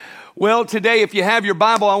Well, today, if you have your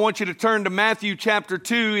Bible, I want you to turn to Matthew chapter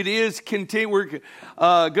 2. We're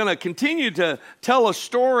going to continue to tell a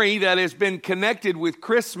story that has been connected with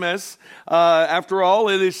Christmas. After all,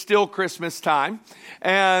 it is still Christmas time.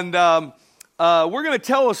 And we're going to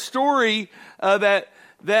tell a story that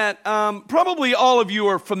probably all of you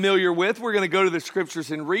are familiar with. We're going to go to the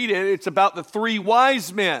scriptures and read it. It's about the three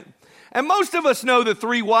wise men. And most of us know the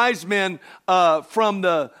three wise men from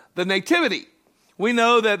the Nativity. We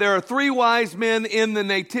know that there are three wise men in the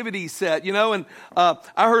nativity set, and I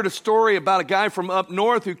heard a story about a guy from up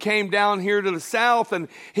north who came down here to the south, and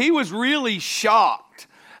he was really shocked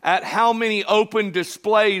at how many open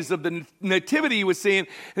displays of the nativity he was seeing.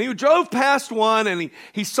 And he drove past one, and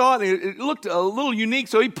he saw it, and it looked a little unique,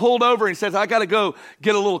 so he pulled over and he says, I got to go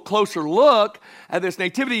get a little closer look at this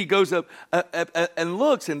nativity. He goes up and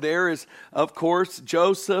looks, and there is, of course,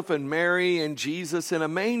 Joseph and Mary and Jesus in a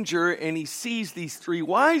manger, and he sees these three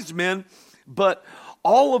wise men, but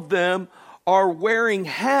all of them are wearing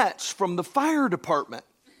hats from the fire department.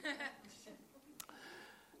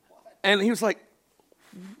 And he was like,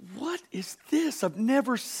 what is this? I've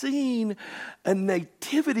never seen a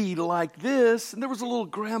nativity like this. And there was a little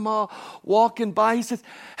grandma walking by. He says,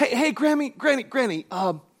 hey, Granny, can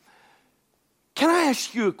I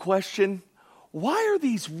ask you a question? Why are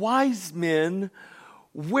these wise men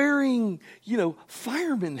wearing,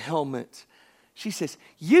 fireman helmets? She says,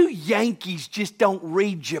 you Yankees just don't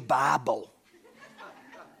read your Bible.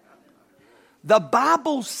 The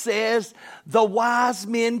Bible says the wise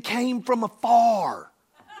men came from afar.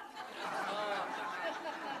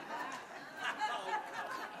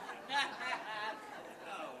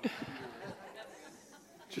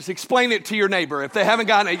 Just explain it to your neighbor. If they haven't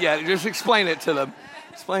gotten it yet, just explain it to them.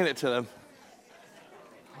 Explain it to them.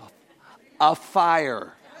 A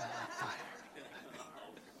fire.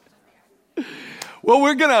 Well,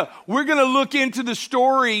 we're gonna look into the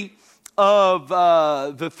story of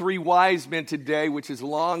the three wise men today, which has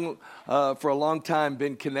for a long time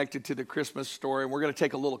been connected to the Christmas story. And we're going to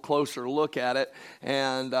take a little closer look at it.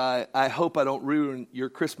 And I hope I don't ruin your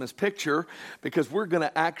Christmas picture, because we're going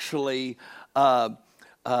to actually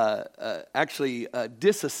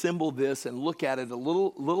disassemble this and look at it a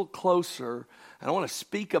little closer. And I want to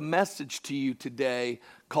speak a message to you today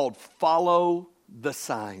called Follow the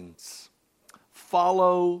Signs.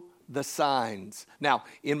 Follow the signs. Now,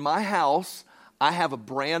 in my house, I have a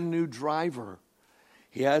brand new driver.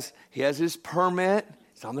 He has his permit.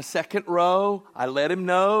 He's on the second row. I let him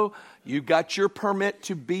know, you got your permit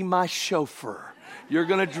to be my chauffeur. You're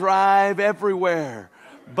going to drive everywhere.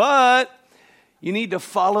 But you need to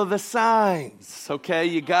follow the signs, okay?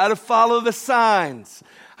 You got to follow the signs.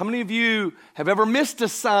 How many of you have ever missed a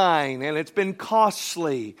sign and it's been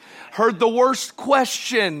costly? Heard the worst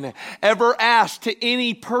question ever asked to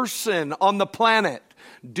any person on the planet?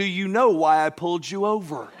 Do you know why I pulled you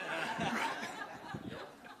over?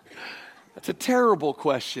 That's a terrible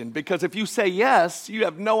question, because if you say yes, you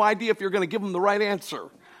have no idea if you're going to give them the right answer.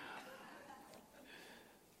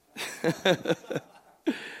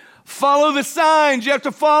 Follow the signs. You have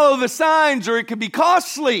to follow the signs, or it could be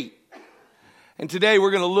costly. And today we're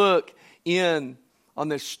going to look in on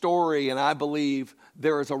this story, and I believe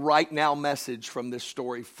there is a right now message from this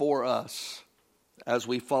story for us as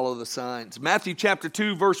we follow the signs. Matthew chapter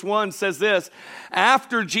 2 verse 1 says this: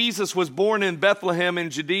 after Jesus was born in Bethlehem in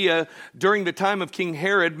Judea during the time of King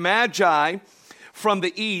Herod, Magi from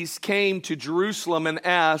the east came to Jerusalem and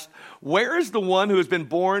asked, where is the one who has been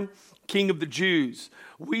born King of the Jews?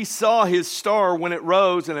 We saw his star when it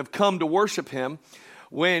rose and have come to worship him.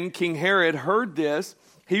 When King Herod heard this,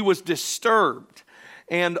 he was disturbed,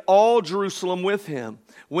 and all Jerusalem with him.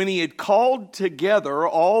 When he had called together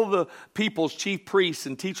all the people's chief priests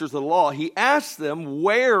and teachers of the law, he asked them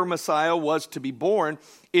where Messiah was to be born.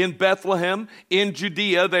 In Bethlehem, in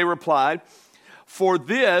Judea, they replied, for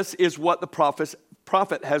this is what the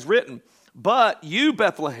prophet has written. But you,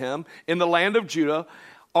 Bethlehem, in the land of Judah,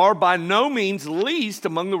 are by no means least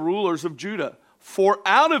among the rulers of Judah. For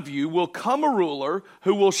out of you will come a ruler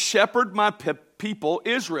who will shepherd my people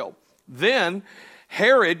Israel. Then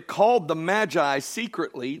Herod called the Magi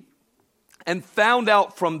secretly and found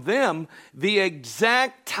out from them the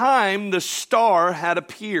exact time the star had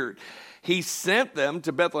appeared. He sent them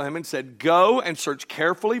to Bethlehem and said, go and search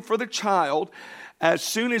carefully for the child. As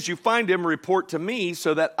soon as you find him, report to me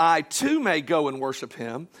so that I too may go and worship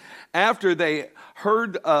him. After they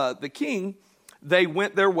heard the king, they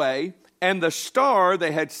went their way. And the star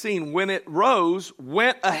they had seen when it rose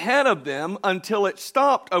went ahead of them until it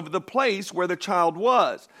stopped over the place where the child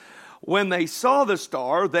was. When they saw the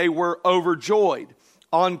star, they were overjoyed.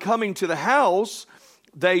 On coming to the house,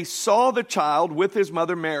 they saw the child with his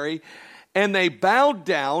mother Mary, and they bowed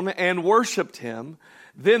down and worshiped him.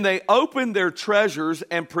 Then they opened their treasures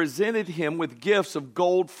and presented him with gifts of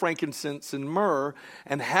gold, frankincense, and myrrh.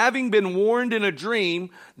 And having been warned in a dream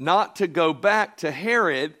not to go back to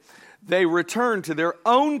Herod, they returned to their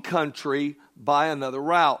own country by another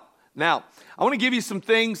route. Now, I want to give you some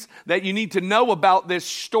things that you need to know about this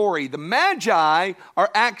story. The Magi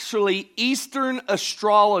are actually Eastern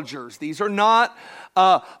astrologers. These are not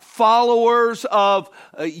followers of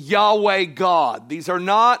Yahweh God. These are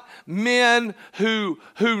not men who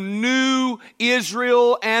knew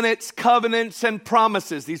Israel and its covenants and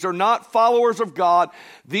promises. These are not followers of God.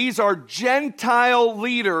 These are Gentile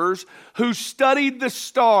leaders who studied the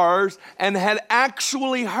stars and had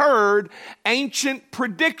actually heard ancient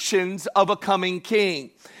predictions of a coming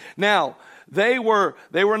king. Now, they were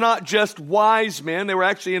not just wise men. They were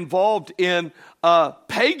actually involved in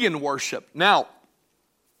pagan worship. Now,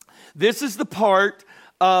 this is the part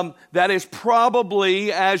that is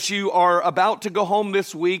probably, as you are about to go home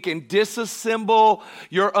this week and disassemble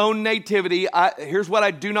your own nativity, here's what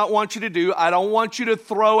I do not want you to do. I don't want you to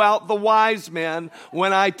throw out the wise men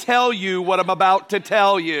when I tell you what I'm about to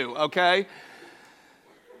tell you, okay?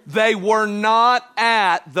 They were not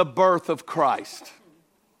at the birth of Christ.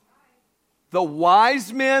 The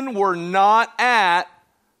wise men were not at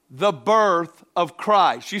the birth of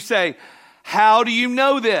Christ. You say, how do you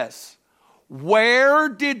know this? Where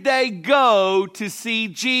did they go to see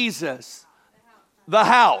Jesus? The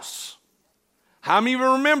house. How many of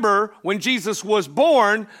you remember when Jesus was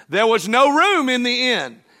born, there was no room in the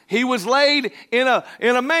inn? He was laid in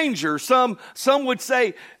a manger. Some would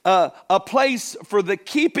say a place for the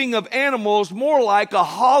keeping of animals, more like a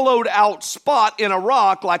hollowed out spot in a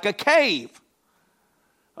rock, like a cave.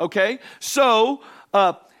 Okay? So,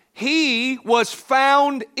 he was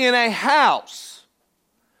found in a house.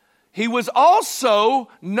 He was also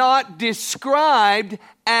not described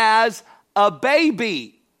as a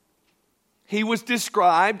baby. He was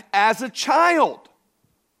described as a child.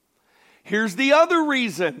 Here's the other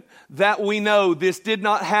reason that we know this did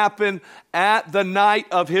not happen at the night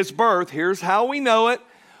of his birth. Here's how we know it.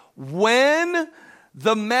 When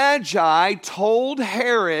the Magi told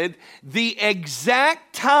Herod the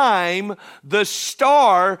exact time the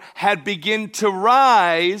star had begun to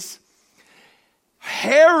rise,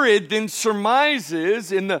 Herod then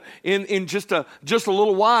surmises in just a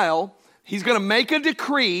little while, he's going to make a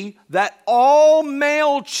decree that all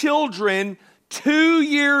male children 2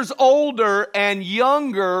 years older and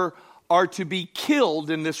younger are to be killed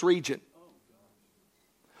in this region.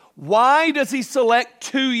 Why does he select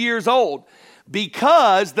 2 years old?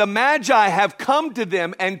 Because the Magi have come to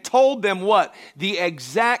them and told them what? The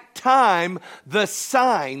exact time the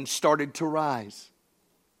sign started to rise.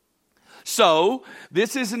 So,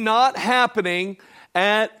 this is not happening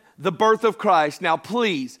at the birth of Christ. Now,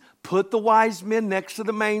 please, put the wise men next to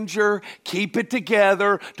the manger. Keep it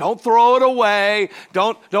together. Don't throw it away.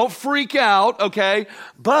 Don't freak out, okay?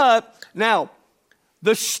 But, now,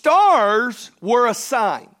 the stars were a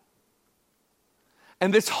sign.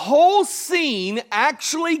 And this whole scene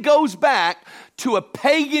actually goes back to a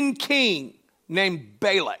pagan king named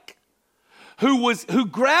Balak, who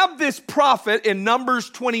grabbed this prophet in Numbers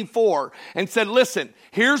 24 and said, listen,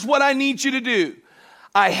 here's what I need you to do.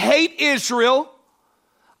 I hate Israel.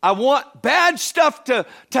 I want bad stuff to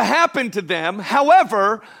happen to them.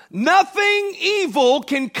 However, nothing evil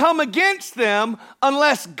can come against them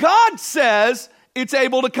unless God says it's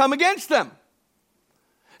able to come against them.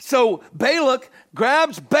 So Balak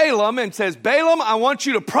grabs Balaam and says, Balaam, I want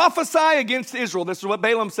you to prophesy against Israel. This is what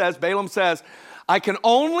Balaam says. Balaam says, I can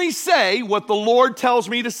only say what the Lord tells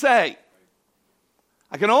me to say.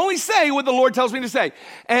 I can only say what the Lord tells me to say.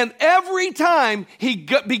 And every time he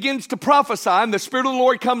begins to prophesy and the Spirit of the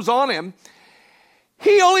Lord comes on him,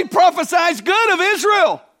 he only prophesies good of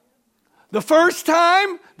Israel. The first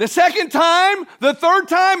time, the second time, the third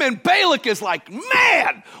time, and Balak is like,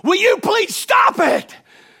 man, will you please stop it?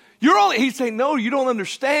 He's saying, no, you don't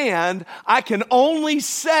understand. I can only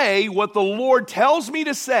say what the Lord tells me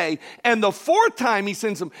to say. And the fourth time he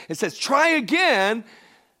sends him, it says, try again.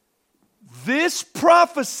 This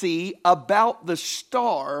prophecy about the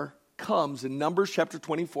star comes in Numbers chapter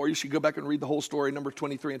 24. You should go back and read the whole story, Numbers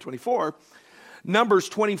 23 and 24.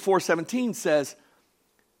 Numbers 24:17 says,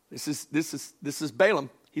 this is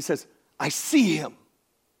Balaam. He says, I see him,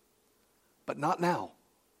 but not now.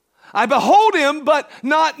 I behold him, but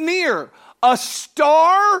not near. A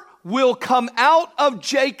star will come out of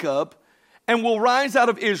Jacob and will rise out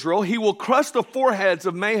of Israel. He will crush the foreheads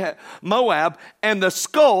of Moab and the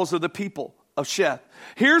skulls of the people of Sheth.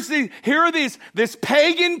 This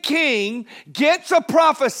pagan king gets a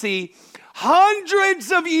prophecy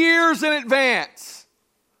hundreds of years in advance.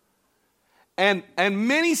 And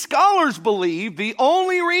many scholars believe the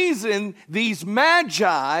only reason these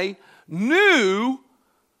magi knew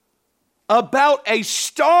about a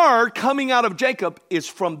star coming out of Jacob is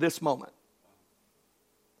from this moment.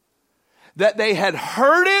 That they had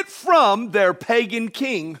heard it from their pagan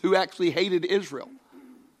king who actually hated Israel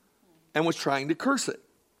and was trying to curse it.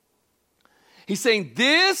 He's saying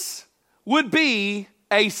this would be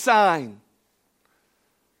a sign.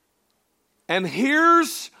 And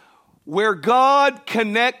here's where God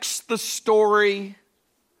connects the story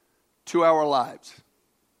to our lives.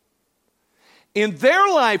 In their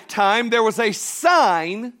lifetime, there was a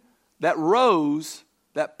sign that rose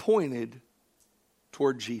that pointed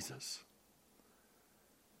toward Jesus.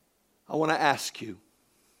 I want to ask you,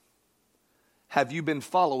 have you been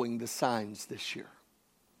following the signs this year?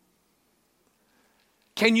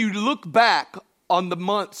 Can you look back on the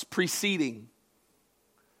months preceding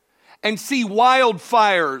and see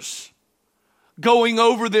wildfires going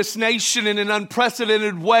over this nation in an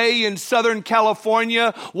unprecedented way in Southern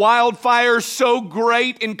California? Wildfires so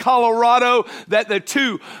great in Colorado that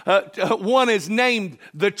one is named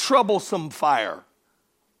the Troublesome Fire.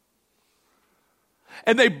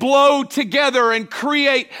 And they blow together and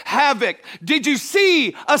create havoc. Did you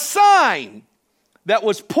see a sign that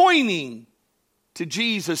was pointing to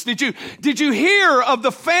Jesus? Did you hear of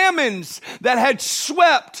the famines that had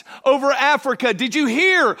swept over Africa? Did you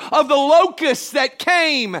hear of the locusts that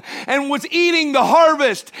came and was eating the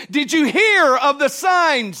harvest? Did you hear of the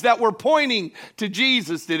signs that were pointing to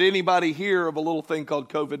Jesus? Did anybody hear of a little thing called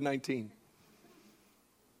COVID-19?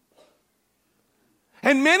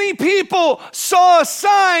 And many people saw a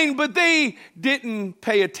sign, but they didn't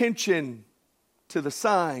pay attention to the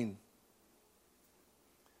sign.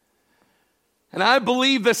 And I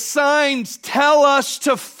believe the signs tell us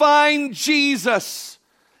to find Jesus.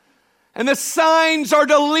 And the signs are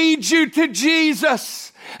to lead you to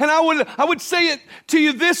Jesus. And I would say it to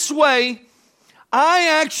you this way.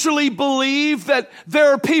 I actually believe that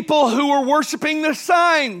there are people who are worshiping the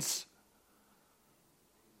signs.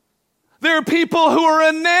 There are people who are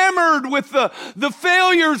enamored with the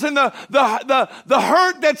failures and the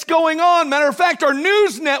hurt that's going on. Matter of fact, our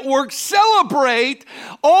news networks celebrate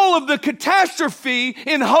all of the catastrophe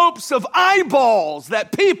in hopes of eyeballs,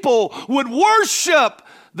 that people would worship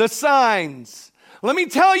the signs. Let me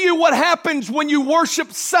tell you what happens when you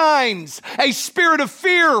worship signs. A spirit of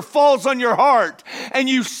fear falls on your heart, and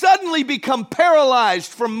you suddenly become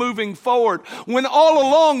paralyzed from moving forward. When all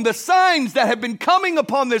along the signs that have been coming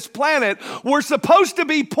upon this planet were supposed to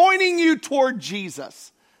be pointing you toward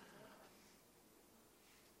Jesus.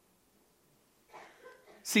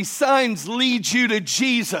 See, signs lead you to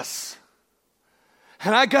Jesus.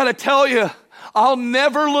 And I got to tell you, I'll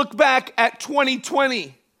never look back at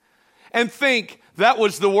 2020 and think, that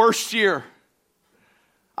was the worst year.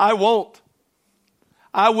 I won't.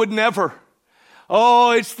 I would never.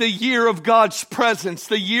 Oh, it's the year of God's presence,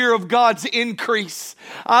 the year of God's increase.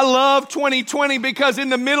 I love 2020 because in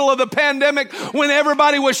the middle of the pandemic, when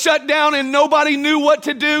everybody was shut down and nobody knew what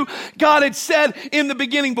to do, God had said in the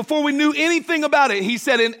beginning, before we knew anything about it, He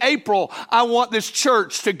said, in April, I want this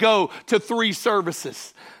church to go to 3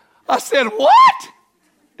 services. I said, what?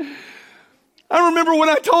 I remember when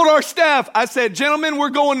I told our staff, I said, gentlemen, we're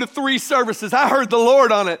going to 3 services. I heard the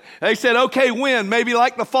Lord on it. They said, okay, when? Maybe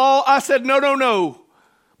like the fall? I said, no.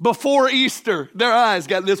 Before Easter. Their eyes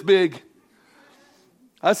got this big.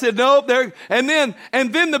 I said, nope. And then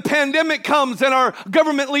the pandemic comes and our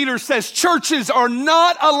government leader says churches are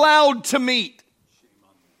not allowed to meet.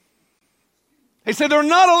 They said they're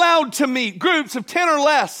not allowed to meet. Groups of 10 or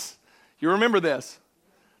less. You remember this.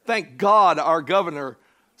 Thank God our governor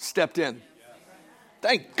stepped in.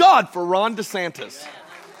 Thank God for Ron DeSantis.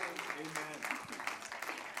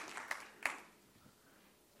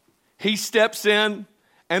 He steps in,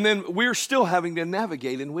 and then we're still having to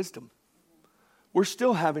navigate in wisdom. We're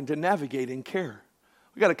still having to navigate in care.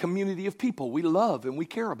 We got a community of people we love and we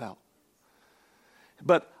care about.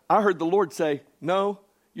 But I heard the Lord say, no,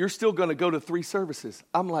 you're still going to go to 3 services.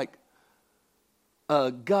 I'm like,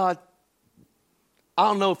 God, I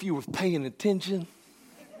don't know if you were paying attention.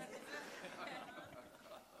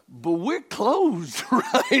 But we're closed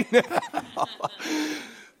right now.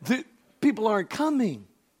 People aren't coming.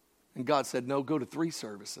 And God said, no, go to 3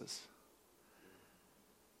 services.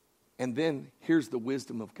 And then here's the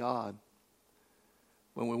wisdom of God.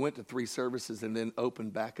 When we went to 3 services and then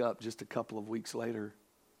opened back up just a couple of weeks later,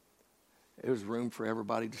 There was room for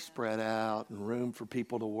everybody to spread out and room for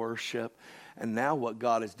people to worship. And now what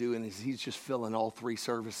God is doing is he's just filling all three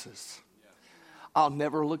services. I'll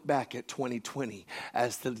never look back at 2020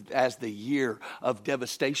 as the year of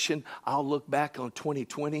devastation. I'll look back on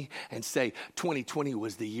 2020 and say 2020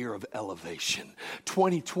 was the year of elevation.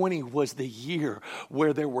 2020 was the year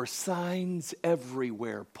where there were signs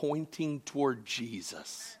everywhere pointing toward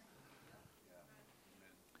Jesus.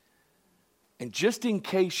 And just in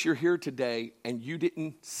case you're here today and you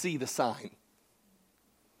didn't see the sign,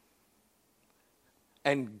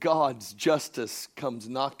 and God's justice comes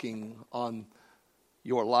knocking on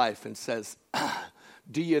your life and says,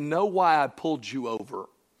 do you know why I pulled you over?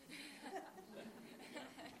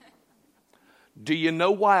 Do you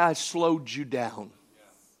know why I slowed you down?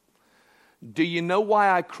 Do you know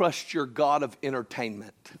why I crushed your God of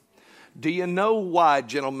entertainment? Do you know why,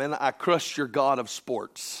 gentlemen, I crushed your God of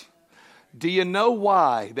sports? Do you know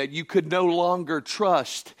why that you could no longer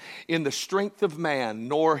trust in the strength of man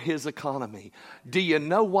nor his economy? Do you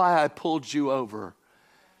know why I pulled you over?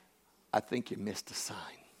 I think you missed a sign.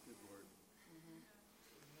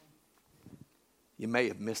 You may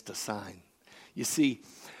have missed a sign. You see,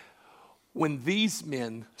 when these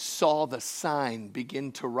men saw the sign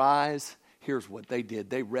begin to rise, here's what they did.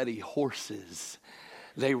 They readied horses.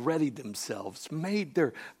 They readied themselves, made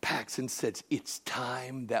their packs and said, it's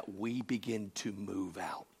time that we begin to move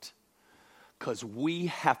out. Because we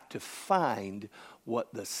have to find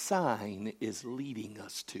what the sign is leading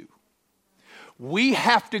us to. We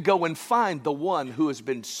have to go and find the one who has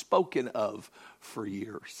been spoken of for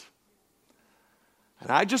years.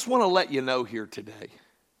 And I just want to let you know here today,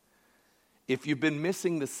 if you've been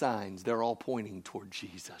missing the signs, they're all pointing toward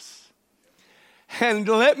Jesus. And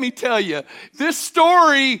let me tell you, this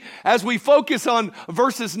story, as we focus on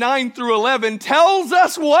verses 9 through 11, tells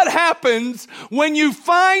us what happens when you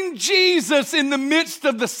find Jesus in the midst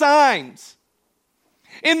of the signs.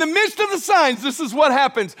 In the midst of the signs, this is what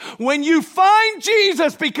happens. When you find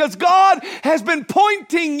Jesus because God has been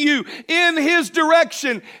pointing you in his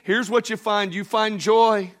direction, here's what you find. You find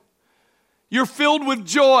joy. You're filled with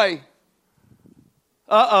joy.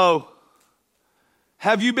 Uh-oh.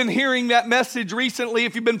 Have you been hearing that message recently?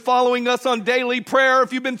 If you've been following us on daily prayer,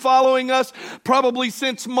 if you've been following us probably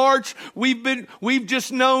since March, we've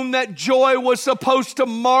just known that joy was supposed to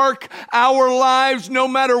mark our lives no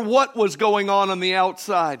matter what was going on the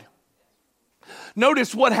outside.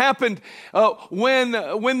 Notice what happened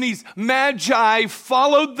when these magi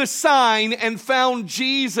followed the sign and found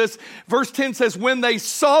Jesus. Verse 10 says, when they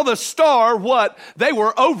saw the star, what? They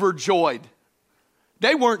were overjoyed.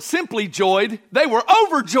 They weren't simply joyed, they were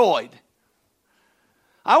overjoyed.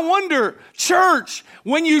 I wonder, church,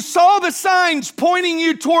 when you saw the signs pointing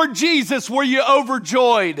you toward Jesus, were you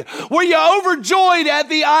overjoyed? Were you overjoyed at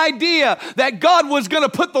the idea that God was going to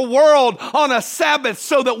put the world on a Sabbath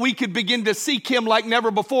so that we could begin to seek him like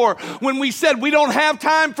never before? When we said we don't have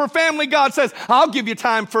time for family, God says, I'll give you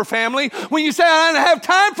time for family. When you say I don't have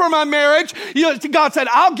time for my marriage, God said,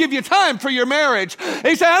 I'll give you time for your marriage.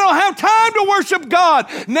 He said, I don't have time to worship God.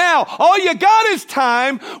 Now, all you got is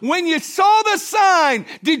time. When you saw the sign,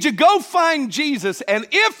 did you go find Jesus? And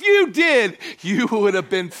if you did, you would have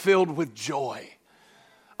been filled with joy.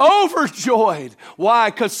 Overjoyed. Why?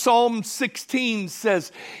 Because Psalm 16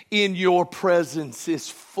 says, in your presence is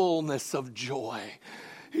fullness of joy.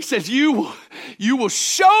 He says, you will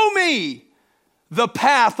show me the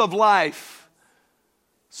path of life.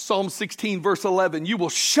 Psalm 16 verse 11, you will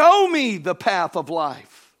show me the path of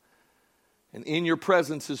life. And in your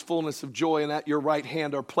presence is fullness of joy, and at your right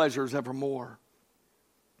hand are pleasures evermore.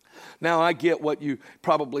 Now, I get what you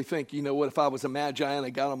probably think. You know what, if I was a magi and I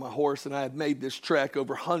got on my horse and I had made this trek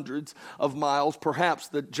over hundreds of miles, perhaps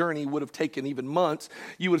the journey would have taken even months.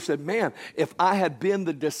 You would have said, man, if I had been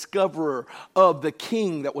the discoverer of the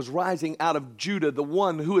king that was rising out of Judah, the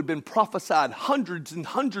one who had been prophesied hundreds and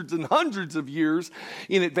hundreds and hundreds of years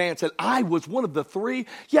in advance, and I was one of the three,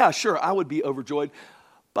 yeah, sure, I would be overjoyed.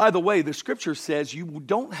 By the way, the scripture says you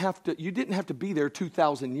didn't have to be there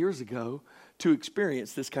 2,000 years ago to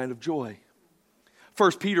experience this kind of joy.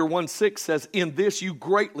 1 Peter 1:6 says, in this you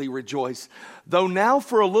greatly rejoice, though now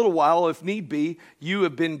for a little while, if need be, you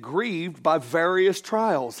have been grieved by various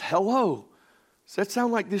trials. Hello. Does that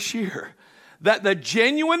sound like this year? That the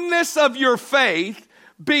genuineness of your faith,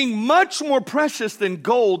 being much more precious than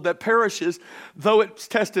gold that perishes, though it's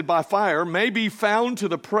tested by fire, may be found to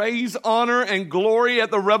the praise, honor, and glory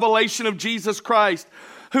at the revelation of Jesus Christ,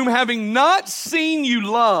 whom having not seen you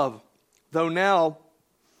love, though now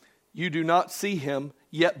You do not see him,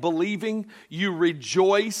 yet believing you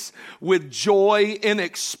rejoice with joy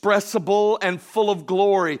inexpressible and full of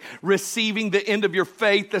glory, receiving the end of your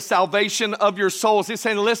faith, the salvation of your souls. He's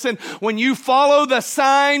saying, listen, when you follow the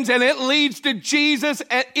signs and it leads to Jesus,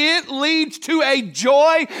 and it leads to a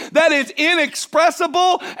joy that is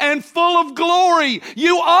inexpressible and full of glory.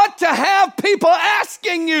 You ought to have people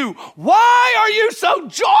asking you, why are you so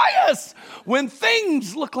joyous when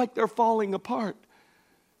things look like they're falling apart?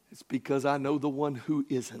 It's because I know the one who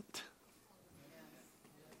isn't,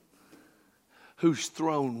 whose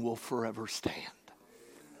throne will forever stand.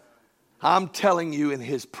 I'm telling you, in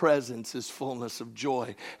his presence is fullness of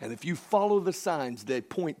joy. And if you follow the signs, they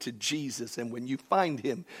point to Jesus. And when you find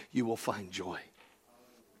him, you will find joy.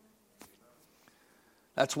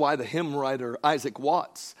 That's why the hymn writer Isaac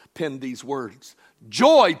Watts penned these words.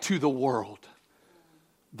 Joy to the world,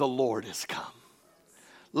 the Lord is come.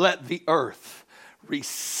 Let the earth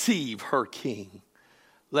receive her King.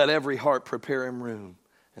 Let every heart prepare him room,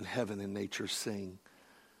 and heaven and nature sing.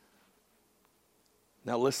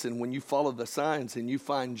 Now listen, when you follow the signs and you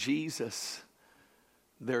find Jesus,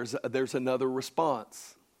 there's another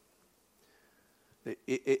response.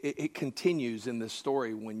 It continues in this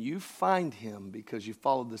story. When you find him because you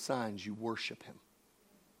followed the signs, you worship him.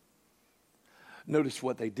 Notice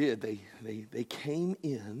what they did. They came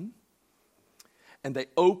in and they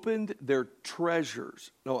opened their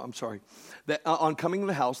treasures. No, I'm sorry. On coming to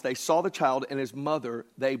the house, they saw the child and his mother.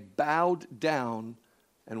 They bowed down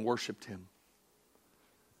and worshiped him.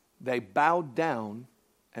 They bowed down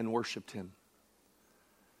and worshiped him.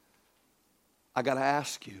 I got to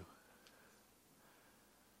ask you,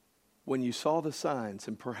 when you saw the signs,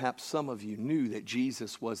 and perhaps some of you knew that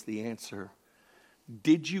Jesus was the answer,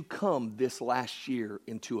 did you come this last year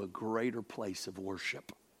into a greater place of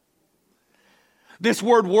worship? This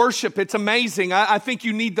word worship, it's amazing. I think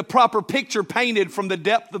you need the proper picture painted from the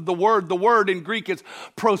depth of the word. The word in Greek is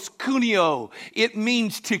proskuneo. It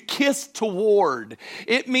means to kiss toward.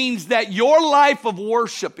 It means that your life of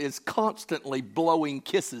worship is constantly blowing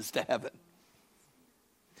kisses to heaven.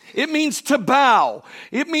 It means to bow.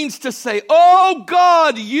 It means to say, oh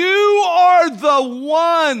God, you are the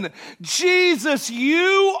one. Jesus,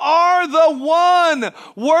 you are the one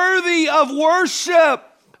worthy of worship.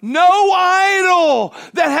 No idol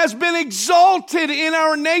that has been exalted in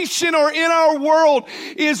our nation or in our world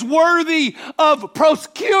is worthy of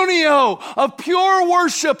proskuneo, of pure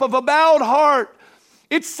worship, of a bowed heart.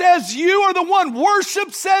 It says you are the one.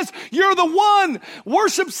 Worship says you're the one.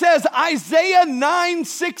 Worship says Isaiah 9,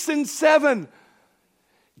 6, and 7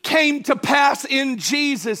 came to pass in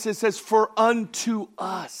Jesus. It says, for unto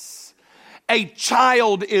us a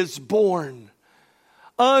child is born.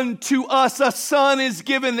 Unto us a son is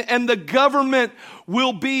given, and the government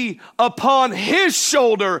will be upon his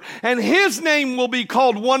shoulder, and his name will be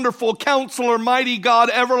called Wonderful Counselor, Mighty God,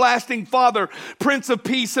 Everlasting Father, Prince of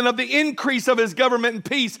Peace. And of the increase of his government and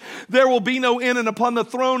peace there will be no end, and upon the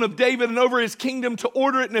throne of David and over his kingdom, to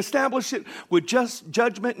order it and establish it with just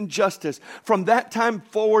judgment and justice from that time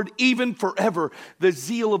forward, even forever. The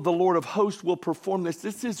zeal of the Lord of hosts will perform this.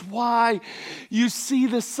 This is why you see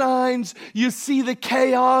the signs, you see the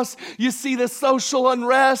chaos, you see the social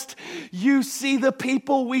unrest, you see the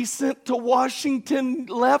people we sent to Washington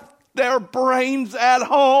left their brains at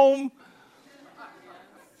home.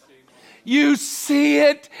 You see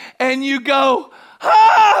it and you go,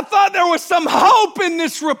 I thought there was some hope in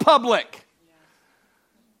this republic.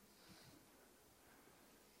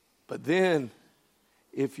 But then,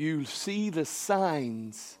 if you see the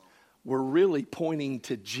signs were really pointing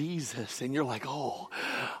to Jesus, and you're like, oh,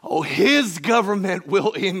 his government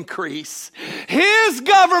will increase. His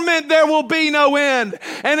government, there will be no end.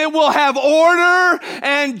 And it will have order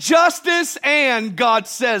and justice. And God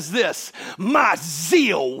says this, my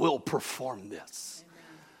zeal will perform this.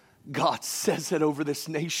 God says it over this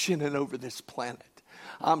nation and over this planet.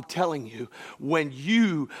 I'm telling you, when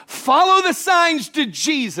you follow the signs to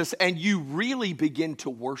Jesus and you really begin to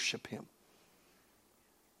worship him,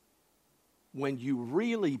 when you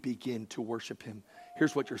really begin to worship him,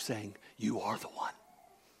 here's what you're saying. You are the one.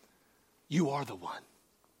 You are the one.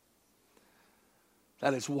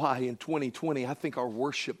 That is why in 2020, I think our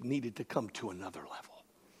worship needed to come to another level.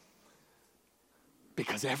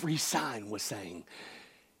 Because every sign was saying,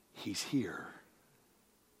 he's here.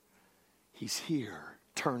 He's here.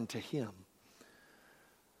 Turn to him.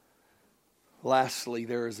 Lastly,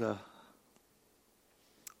 there is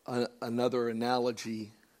another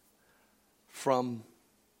analogy from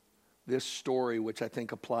this story, which I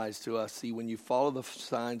think applies to us. See, when you follow the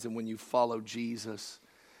signs and when you follow Jesus,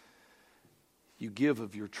 you give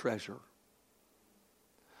of your treasure.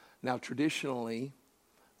 Now, traditionally,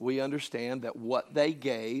 we understand that what they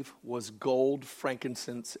gave was gold,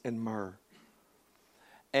 frankincense, and myrrh.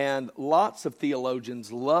 And lots of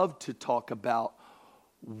theologians love to talk about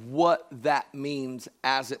what that means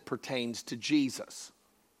as it pertains to Jesus.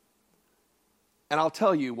 And I'll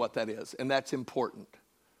tell you what that is, and that's important.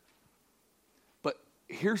 But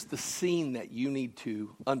here's the scene that you need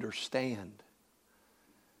to understand.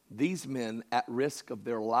 These men, at risk of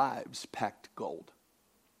their lives, packed gold,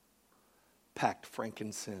 packed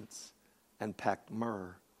frankincense, and packed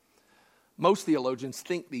myrrh. Most theologians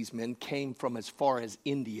think these men came from as far as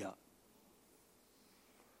India.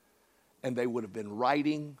 And they would have been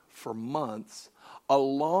riding for months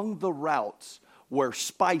along the routes where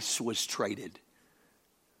spice was traded.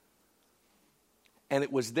 And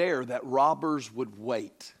it was there that robbers would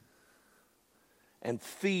wait and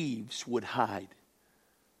thieves would hide.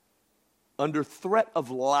 Under threat of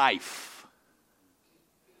life,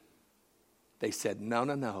 they said,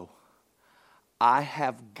 no. I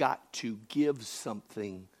have got to give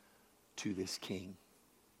something to this king.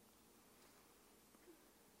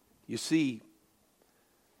 You see,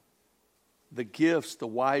 the gifts the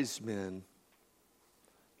wise men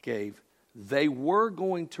gave, they were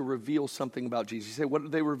going to reveal something about Jesus. You say, what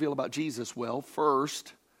did they reveal about Jesus? Well,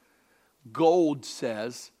 first, gold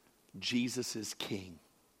says Jesus is king.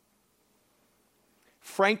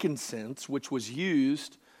 Frankincense, which was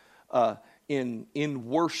used in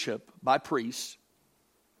worship by priests,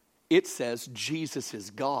 it says Jesus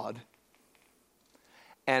is God.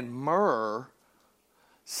 And myrrh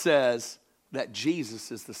says that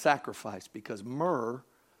Jesus is the sacrifice, because myrrh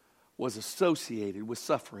was associated with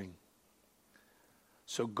suffering.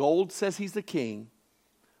 So gold says he's the king,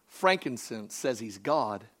 frankincense says he's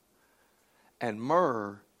God, and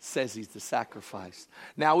myrrh says he's the sacrifice.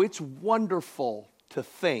 Now, it's wonderful to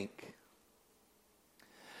think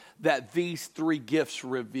that these three gifts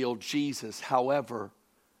reveal Jesus. However,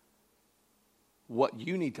 what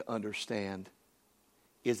you need to understand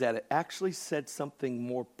is that it actually said something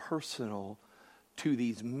more personal to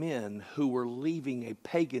these men who were leaving a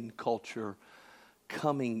pagan culture,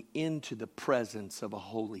 coming into the presence of a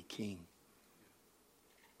holy king.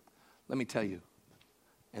 Let me tell you,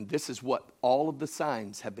 and this is what all of the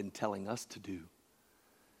signs have been telling us to do,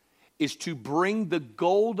 is to bring the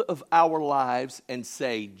gold of our lives and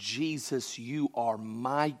say, Jesus, you are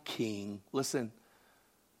my king. Listen,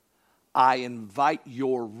 I invite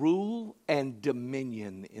your rule and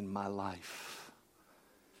dominion in my life.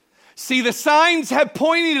 See, the signs have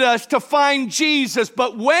pointed us to find Jesus,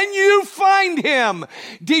 but when you find him,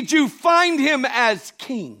 did you find him as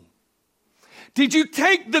king? Did you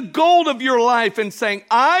take the gold of your life and saying,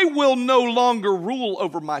 I will no longer rule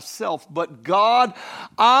over myself, but God,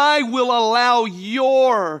 I will allow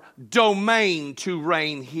your domain to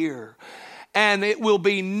reign here. And it will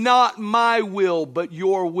be not my will, but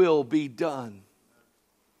your will be done.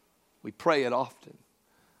 We pray it often.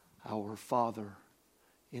 Our Father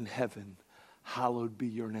in heaven, hallowed be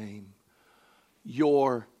your name.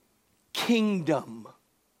 Your kingdom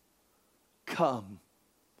come.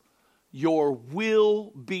 Your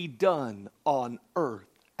will be done on earth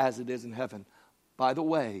as it is in heaven. By the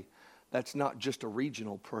way, that's not just a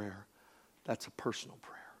regional prayer. That's a personal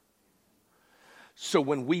prayer. So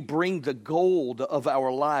when we bring the gold of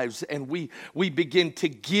our lives and we begin to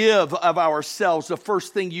give of ourselves, the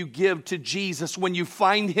first thing you give to Jesus when you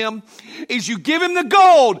find him is you give him the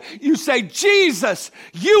gold. You say, Jesus,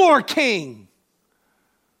 you are king.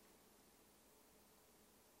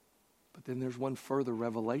 But then there's one further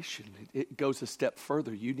revelation. It goes a step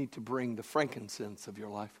further. You need to bring the frankincense of your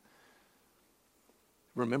life.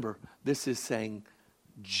 Remember, this is saying,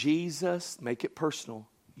 Jesus, make it personal,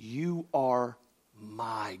 you are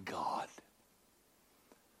my God.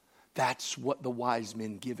 That's what the wise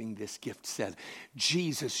men giving this gift said.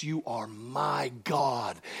 Jesus, you are my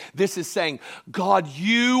God. This is saying, God,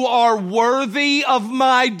 you are worthy of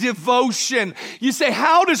my devotion. You say,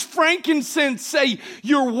 how does frankincense say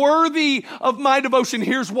you're worthy of my devotion?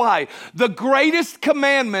 Here's why. The greatest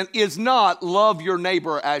commandment is not love your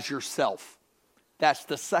neighbor as yourself. That's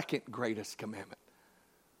the second greatest commandment.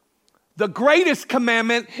 The greatest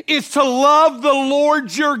commandment is to love the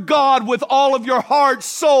Lord your God with all of your heart,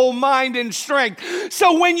 soul, mind, and strength.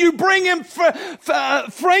 So when you bring him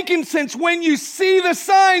frankincense, when you see the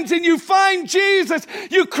signs and you find Jesus,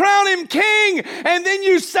 you crown him king, and then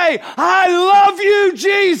you say, I love you,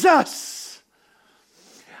 Jesus.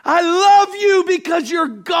 I love you because you're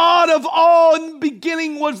God of all. In the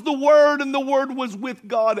beginning was the Word, and the Word was with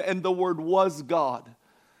God, and the Word was God.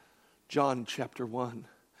 John chapter 1.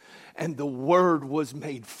 And the Word was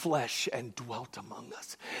made flesh and dwelt among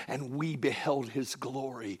us. And we beheld His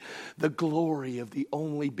glory, the glory of the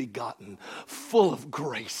only begotten, full of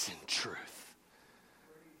grace and truth.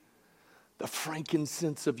 The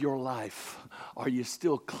frankincense of your life, are you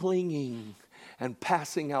still clinging and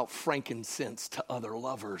passing out frankincense to other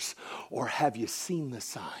lovers? Or have you seen the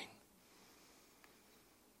sign?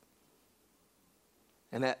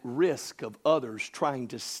 And at risk of others trying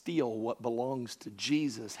to steal what belongs to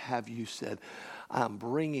Jesus, have you said, I'm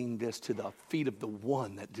bringing this to the feet of the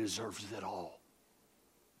one that deserves it all?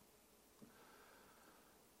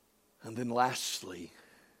 And then lastly,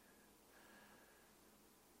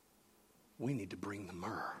 we need to bring the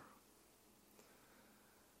myrrh.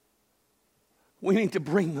 We need to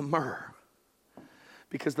bring the myrrh.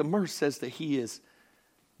 Because the myrrh says that He is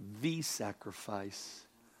the sacrifice.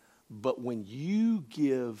 But when you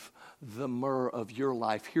give the myrrh of your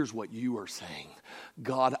life, here's what you are saying.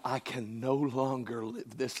 God, I can no longer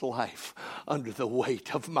live this life under the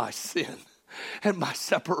weight of my sin and my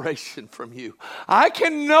separation from you. I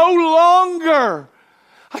can no longer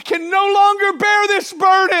bear this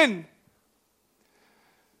burden.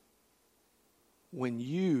 When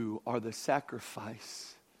you are the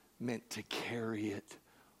sacrifice meant to carry it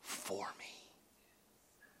for me.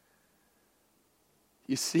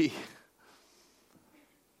 You see,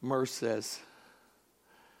 myrrh says,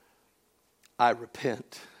 I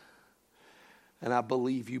repent, and I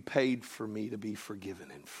believe you paid for me to be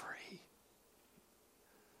forgiven and free.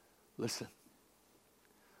 Listen,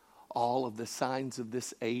 all of the signs of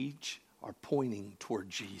this age are pointing toward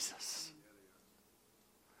Jesus.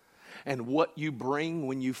 And what you bring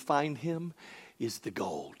when you find Him is the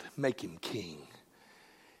gold. Make Him king.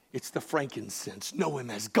 It's the frankincense. Know Him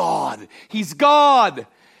as God. He's God.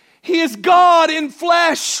 He is God in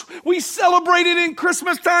flesh. We celebrate it in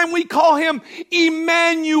Christmas time. We call Him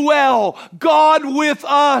Emmanuel. God with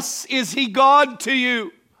us. Is He God to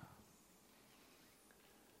you?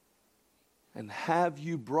 And have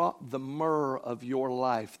you brought the myrrh of your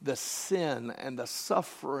life, the sin and the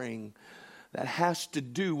suffering that has to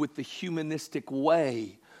do with the humanistic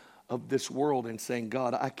way of this world, and saying,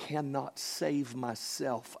 God, I cannot save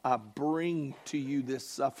myself. I bring to you this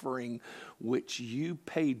suffering which you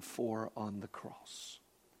paid for on the cross.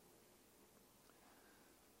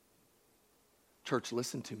 Church,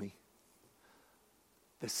 listen to me.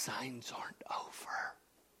 The signs aren't over.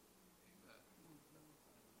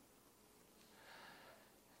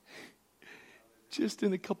 Just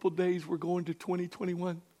in a couple days, we're going to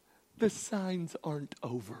 2021. The signs aren't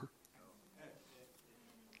over.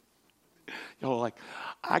 Y'all are like,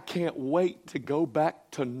 I can't wait to go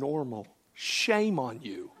back to normal. Shame on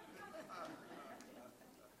you.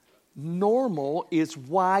 Normal is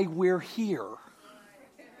why we're here.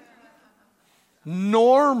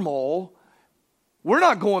 Normal, we're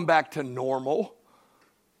not going back to normal.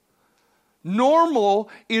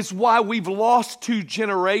 Normal is why we've lost 2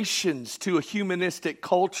 generations to a humanistic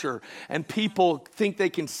culture, and people think they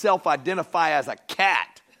can self-identify as a cat.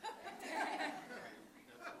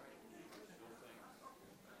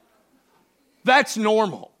 That's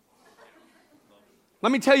normal.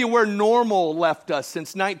 Let me tell you where normal left us.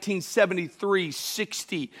 Since 1973,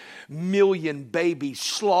 60 million babies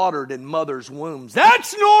slaughtered in mothers' wombs.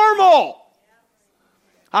 That's normal.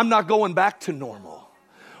 I'm not going back to normal.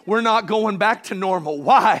 We're not going back to normal.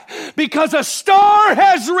 Why? Because a star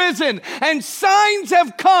has risen and signs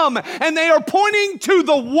have come, and they are pointing to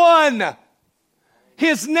the one.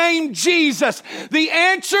 His name, Jesus. The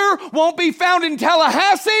answer won't be found in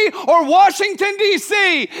Tallahassee or Washington,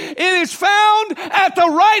 D.C. It is found at the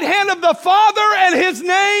right hand of the Father, and His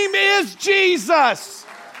name is Jesus.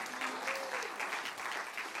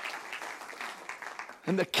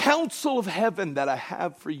 And the counsel of heaven that I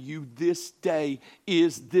have for you this day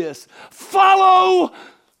is this: follow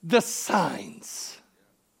the signs.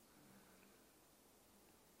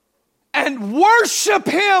 And worship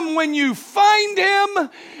Him when you find Him,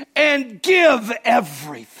 and give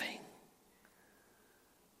everything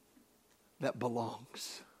that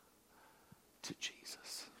belongs